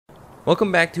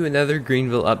Welcome back to another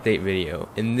Greenville update video.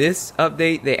 In this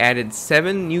update, they added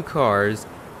 7 new cars,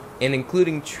 and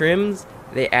including trims,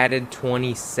 they added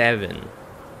 27.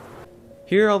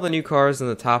 Here are all the new cars on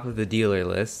the top of the dealer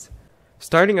list.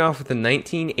 Starting off with the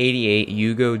 1988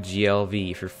 Yugo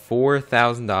GVL for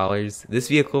 $4,000. This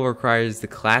vehicle requires the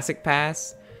Classic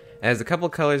Pass. It has a couple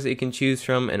colors that you can choose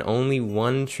from and only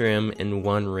one trim and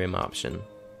one rim option.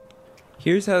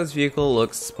 Here's how this vehicle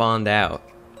looks spawned out.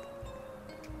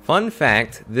 Fun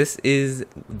fact, this is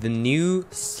the new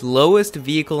slowest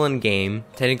vehicle in game,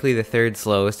 technically the third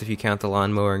slowest if you count the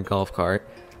lawnmower and golf cart,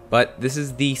 but this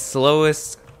is the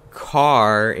slowest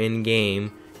car in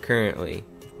game currently.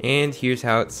 And here's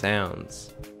how it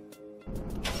sounds.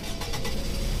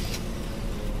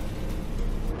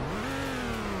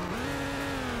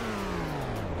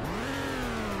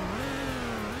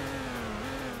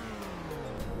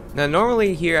 Now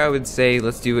normally here I would say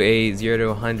let's do a 0 to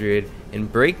 100 in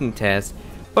braking test,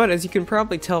 but as you can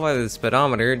probably tell by the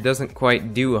speedometer, it doesn't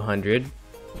quite do 100.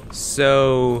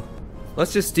 So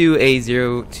let's just do a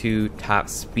 0 to top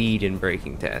speed in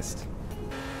braking test.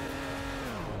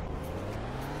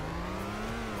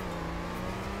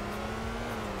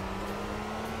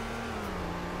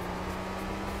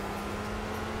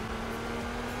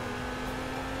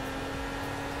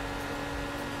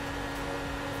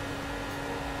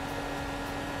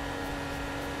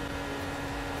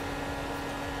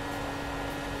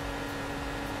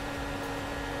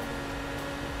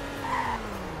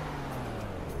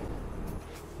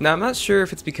 Now I'm not sure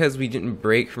if it's because we didn't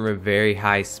brake from a very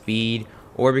high speed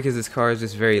or because this car is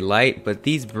just very light, but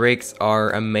these brakes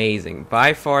are amazing.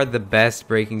 By far the best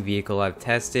braking vehicle I've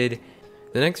tested.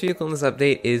 The next vehicle in this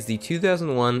update is the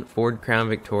 2001 Ford Crown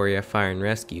Victoria Fire and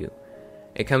Rescue.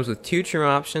 It comes with 2 trim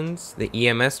options, the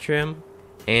EMS trim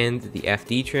and the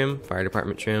FD trim, Fire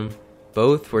Department trim,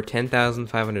 both for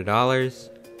 $10,500.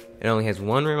 It only has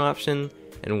 1 rim option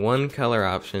and 1 color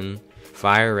option,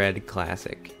 Fire Red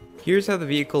Classic. Here's how the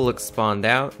vehicle looks spawned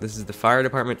out. This is the fire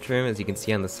department trim. As you can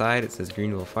see on the side, it says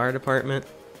Greenville Fire Department.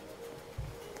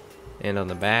 And on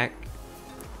the back,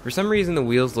 for some reason the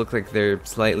wheels look like they're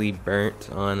slightly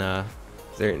burnt on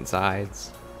certain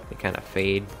sides. They kind of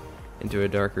fade into a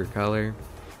darker color.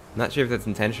 I'm not sure if that's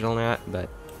intentional or not, but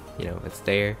you know, it's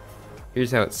there.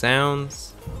 Here's how it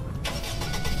sounds.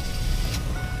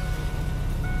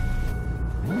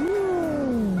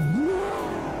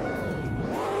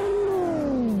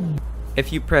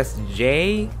 If you press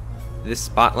J, this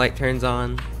spotlight turns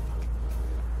on.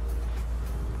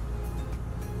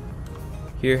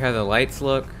 Here how the lights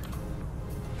look.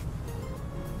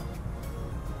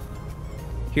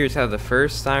 Here's how the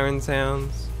first siren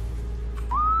sounds.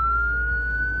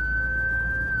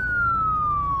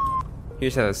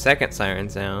 Here's how the second siren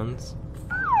sounds.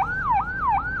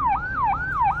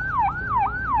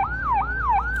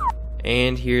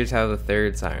 And here's how the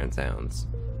third siren sounds.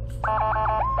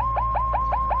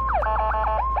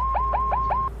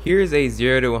 Here's a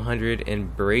 0 to 100 in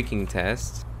braking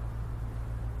test.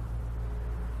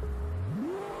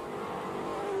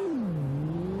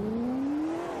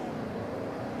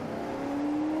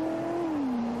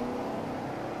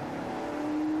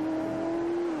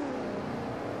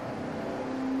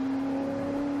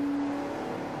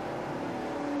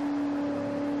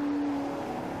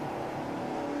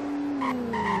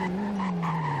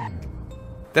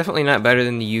 Definitely not better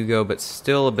than the Yugo, but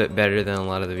still a bit better than a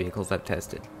lot of the vehicles I've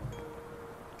tested.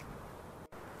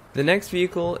 The next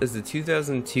vehicle is the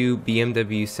 2002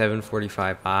 BMW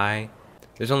 745i.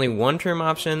 There's only 1 trim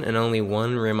option and only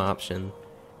 1 rim option,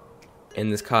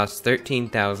 and this costs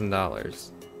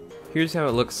 $13,000. Here's how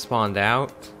it looks spawned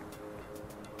out.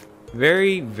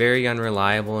 Very, very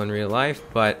unreliable in real life,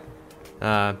 but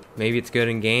maybe it's good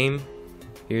in game.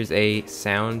 Here's a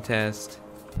sound test.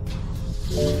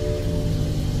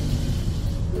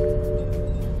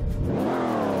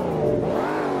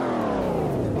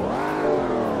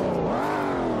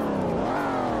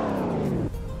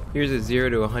 Here's a 0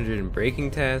 to 100 in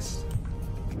braking test.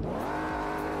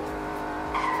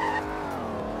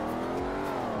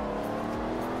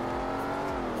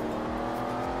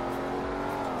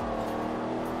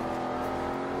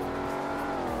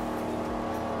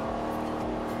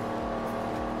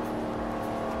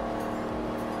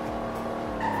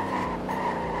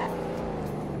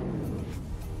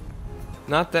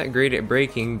 Not that great at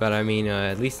braking, but I mean,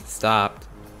 at least it stopped.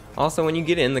 Also, when you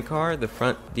get in the car, the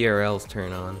front DRLs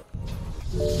turn on.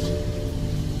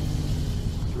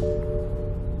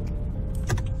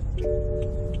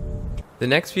 The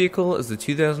next vehicle is the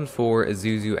 2004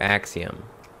 Izuzu Axiom.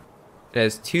 It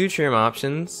has 2 trim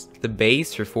options, the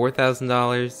base for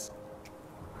 $4,000,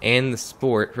 and the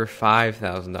Sport for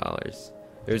 $5,000.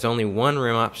 There's only one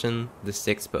rim option, the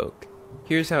 6-spoke.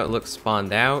 Here's how it looks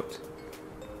spawned out.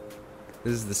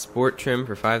 This is the Sport trim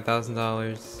for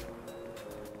 $5,000.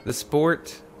 The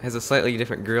Sport has a slightly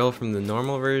different grille from the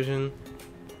normal version.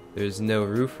 There's no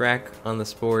roof rack on the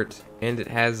Sport, and it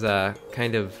has a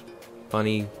kind of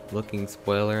funny looking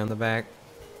spoiler on the back.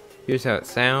 Here's how it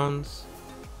sounds.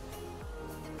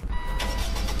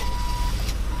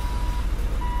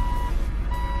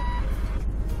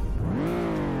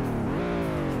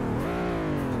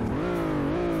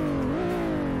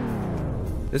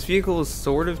 This vehicle was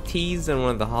sort of teased on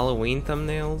one of the Halloween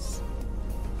thumbnails.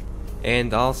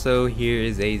 And also here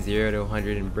is a 0 to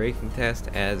 100 in braking test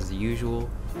as usual.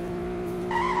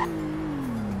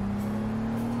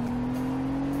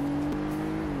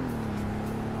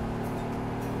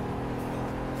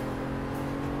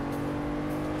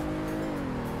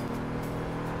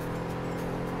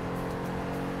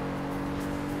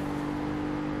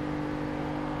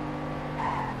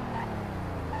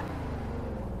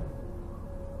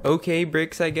 Okay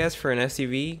brakes, I guess, for an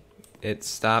SUV. It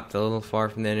stopped a little far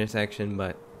from the intersection,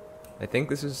 but I think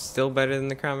this is still better than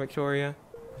the Crown Victoria.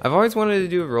 I've always wanted to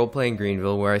do a roleplay in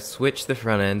Greenville where I switch the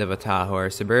front end of a Tahoe or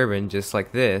Suburban just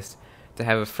like this to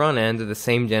have a front end of the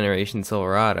same generation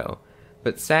Silverado,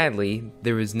 but sadly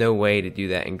there was no way to do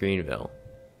that in Greenville.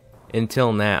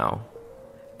 Until now.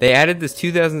 They added this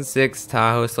 2006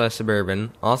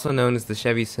 Tahoe/Suburban, also known as the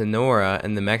Chevy Sonora,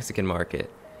 in the Mexican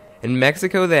market. In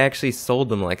Mexico, they actually sold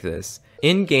them like this.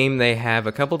 In-game, they have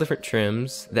a couple different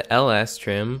trims. The LS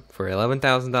trim for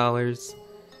 $11,000.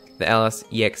 The LS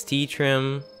EXT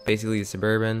trim, basically the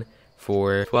Suburban,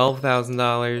 for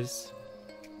 $12,000.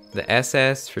 The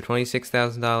SS for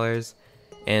 $26,000.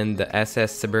 And the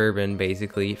SS Suburban,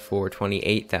 basically, for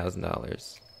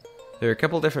 $28,000. There are a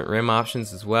couple different rim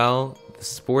options as well. The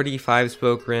sporty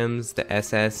 5-spoke rims, the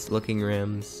SS looking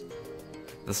rims,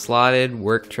 the slotted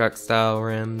work truck style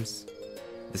rims,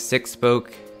 the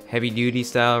 6-spoke heavy duty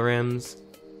style rims,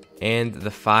 and the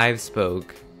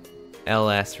 5-spoke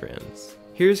LS rims.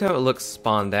 Here's how it looks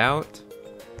spawned out.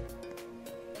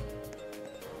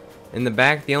 In the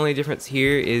back, the only difference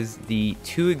here is the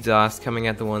 2 exhausts coming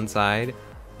at the one side.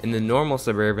 In the normal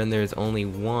Suburban, there's only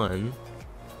one.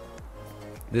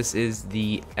 This is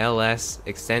the LS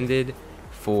Extended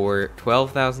for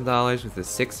 $12,000 with the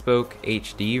 6-spoke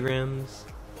HD rims.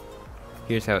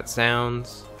 Here's how it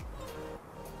sounds.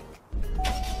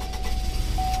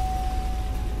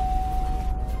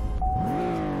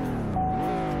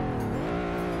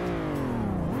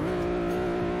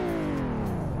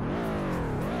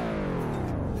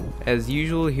 As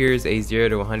usual, here's a 0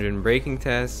 to 100 in braking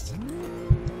test.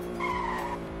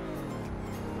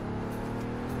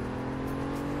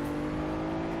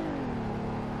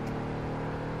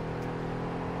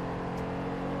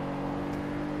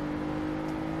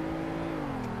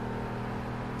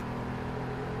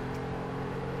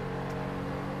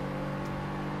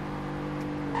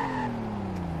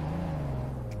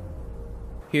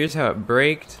 Here's how it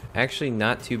braked. Actually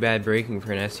not too bad braking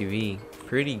for an SUV.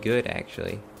 Pretty good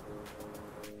actually.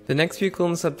 The next vehicle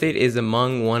in this update is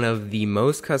among one of the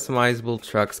most customizable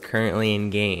trucks currently in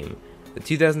game, the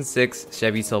 2006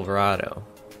 Chevy Silverado.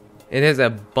 It has a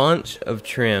bunch of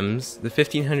trims, the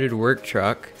 1500 work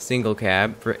truck single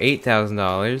cab for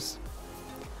 $8,000,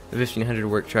 the 1500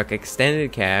 work truck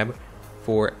extended cab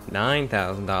for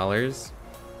 $9,000,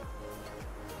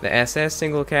 the SS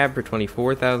single cab for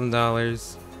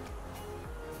 $24,000,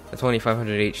 a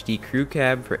 2500 HD crew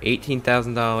cab for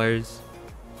 $18,000,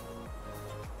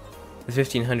 the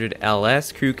 1500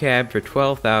 LS crew cab for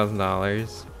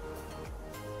 $12,000,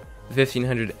 the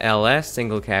 1500 LS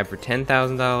single cab for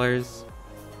 $10,000,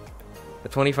 the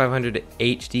 2500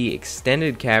 HD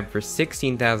extended cab for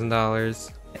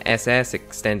 $16,000, the SS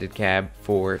extended cab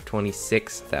for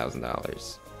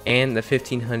 $26,000, and the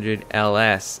 1500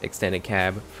 LS extended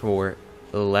cab for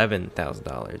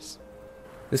 $11,000.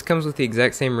 This comes with the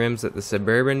exact same rims that the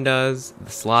Suburban does,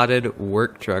 the slotted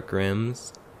work truck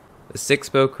rims, the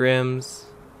 6-spoke rims,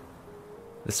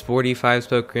 the sporty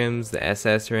 5-spoke rims, the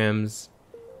SS rims,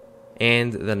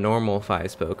 and the normal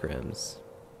 5-spoke rims.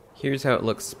 Here's how it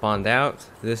looks spawned out.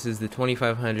 This is the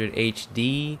 2500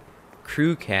 HD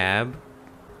crew cab.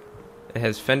 It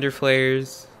has fender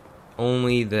flares.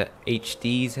 Only the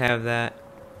HDs have that.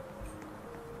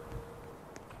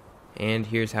 And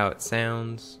here's how it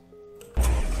sounds.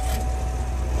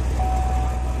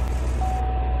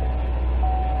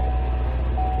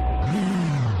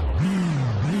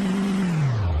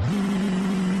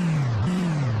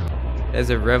 It has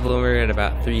a rev limiter at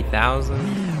about 3,000.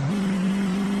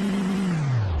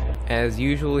 As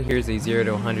usual, here's a 0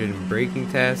 to 100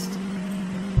 braking test.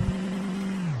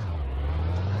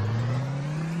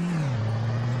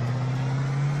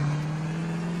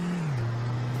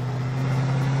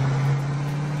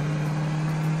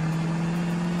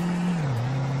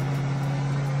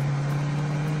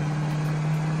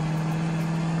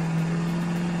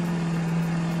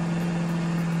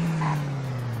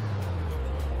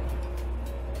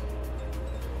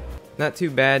 Not too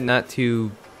bad, not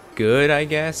too good, I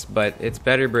guess, but it's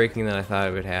better braking than I thought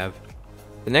it would have.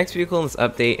 The next vehicle in this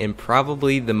update, and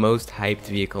probably the most hyped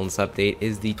vehicle in this update,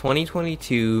 is the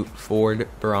 2022 Ford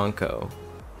Bronco.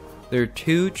 There are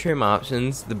two trim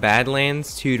options: the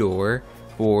Badlands 2-door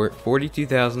for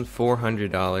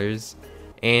 $42,400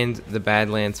 and the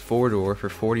Badlands 4-door for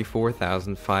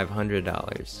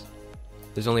 $44,500.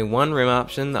 There's only one rim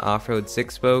option, the off-road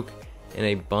 6-spoke, and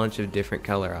a bunch of different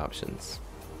color options.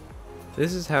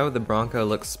 This is how the Bronco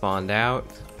looks spawned out.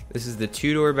 This is the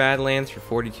 2-door Badlands for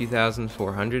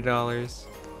 $42,400.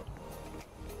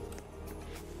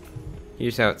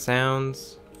 Here's how it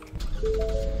sounds.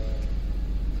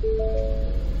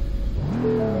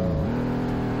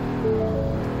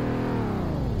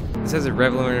 This has a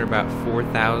rev limiter about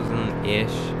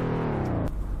 4,000-ish.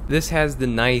 This has the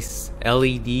nice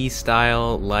LED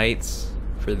style lights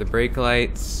for the brake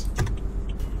lights,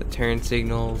 the turn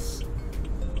signals.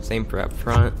 Same for up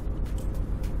front.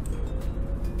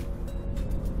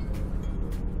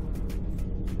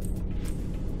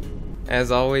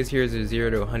 As always, here's a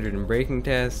 0 to 100 in braking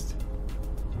test.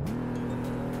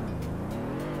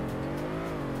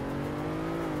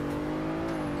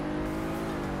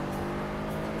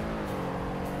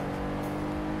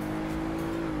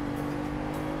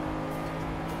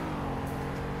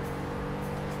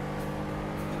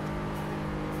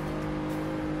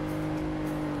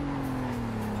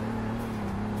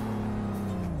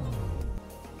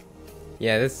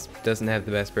 Yeah, this doesn't have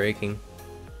the best braking,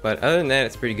 but other than that,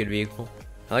 it's a pretty good vehicle.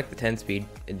 I like the 10-speed,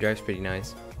 it drives pretty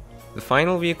nice. The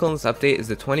final vehicle in this update is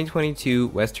the 2022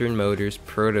 Western Motors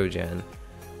Protogen.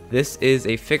 This is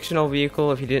a fictional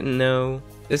vehicle if you didn't know.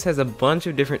 This has a bunch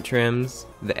of different trims: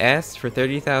 the S for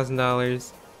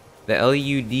 $30,000, the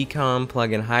LEU Decom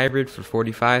plug-in hybrid for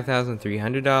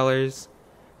 $45,300,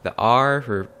 the R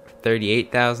for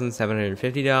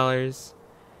 $38,750,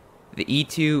 the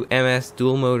E2 MS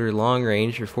dual motor long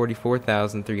range for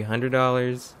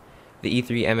 $44,300, the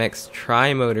E3 MX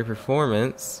tri-motor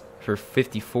performance for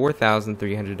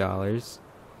 $54,300,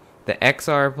 the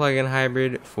XR plug-in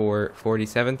hybrid for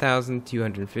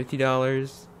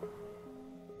 $47,250,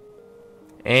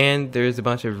 and there's a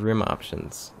bunch of rim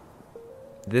options.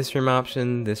 This rim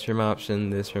option, this rim option,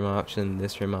 this rim option,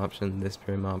 this rim option, this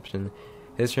rim option,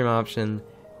 this rim option,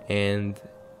 and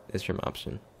this rim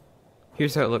option.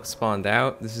 Here's how it looks spawned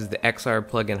out. This is the XR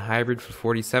plug-in hybrid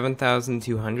for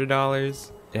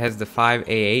 $47,200. It has the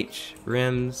 5AH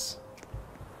rims,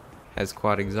 has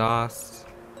quad exhaust,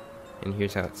 and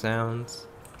here's how it sounds.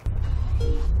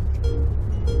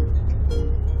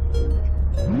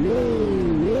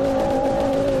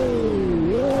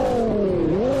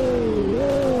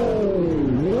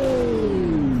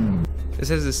 This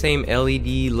has the same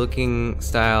LED looking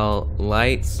style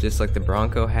lights, just like the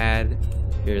Bronco had.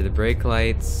 Here are the brake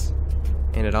lights,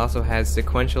 and it also has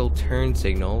sequential turn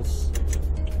signals.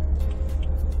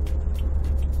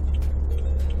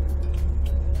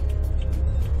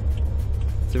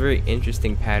 It's a very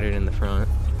interesting pattern in the front.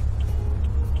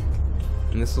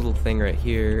 And this little thing right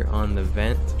here on the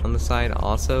vent on the side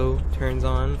also turns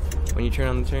on when you turn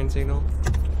on the turn signal.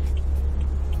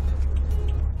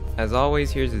 As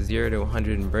always, here's a 0 to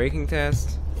 100 in braking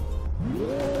test.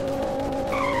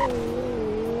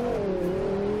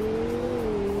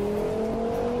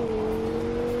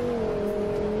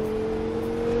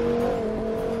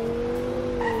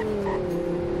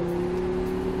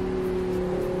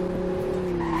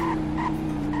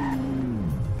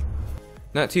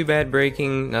 Not too bad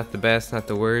braking, not the best, not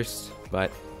the worst,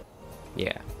 but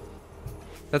yeah.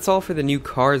 That's all for the new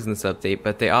cars in this update,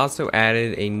 but they also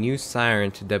added a new siren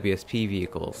to WSP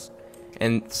vehicles.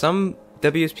 And some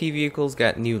WSP vehicles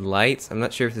got new lights. I'm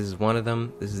not sure if this is one of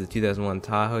them. This is the 2001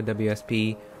 Tahoe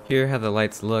WSP. Here how the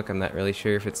lights look. I'm not really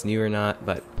sure if it's new or not,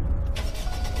 but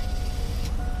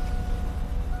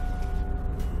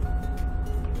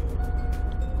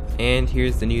and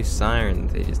here's the new siren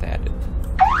they just added.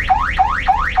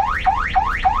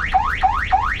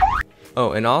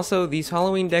 Oh, and also, these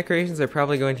Halloween decorations are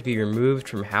probably going to be removed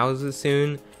from houses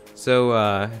soon, so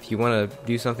if you want to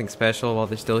do something special while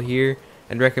they're still here,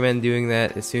 I'd recommend doing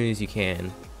that as soon as you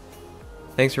can.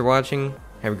 Thanks for watching,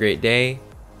 have a great day,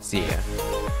 see ya.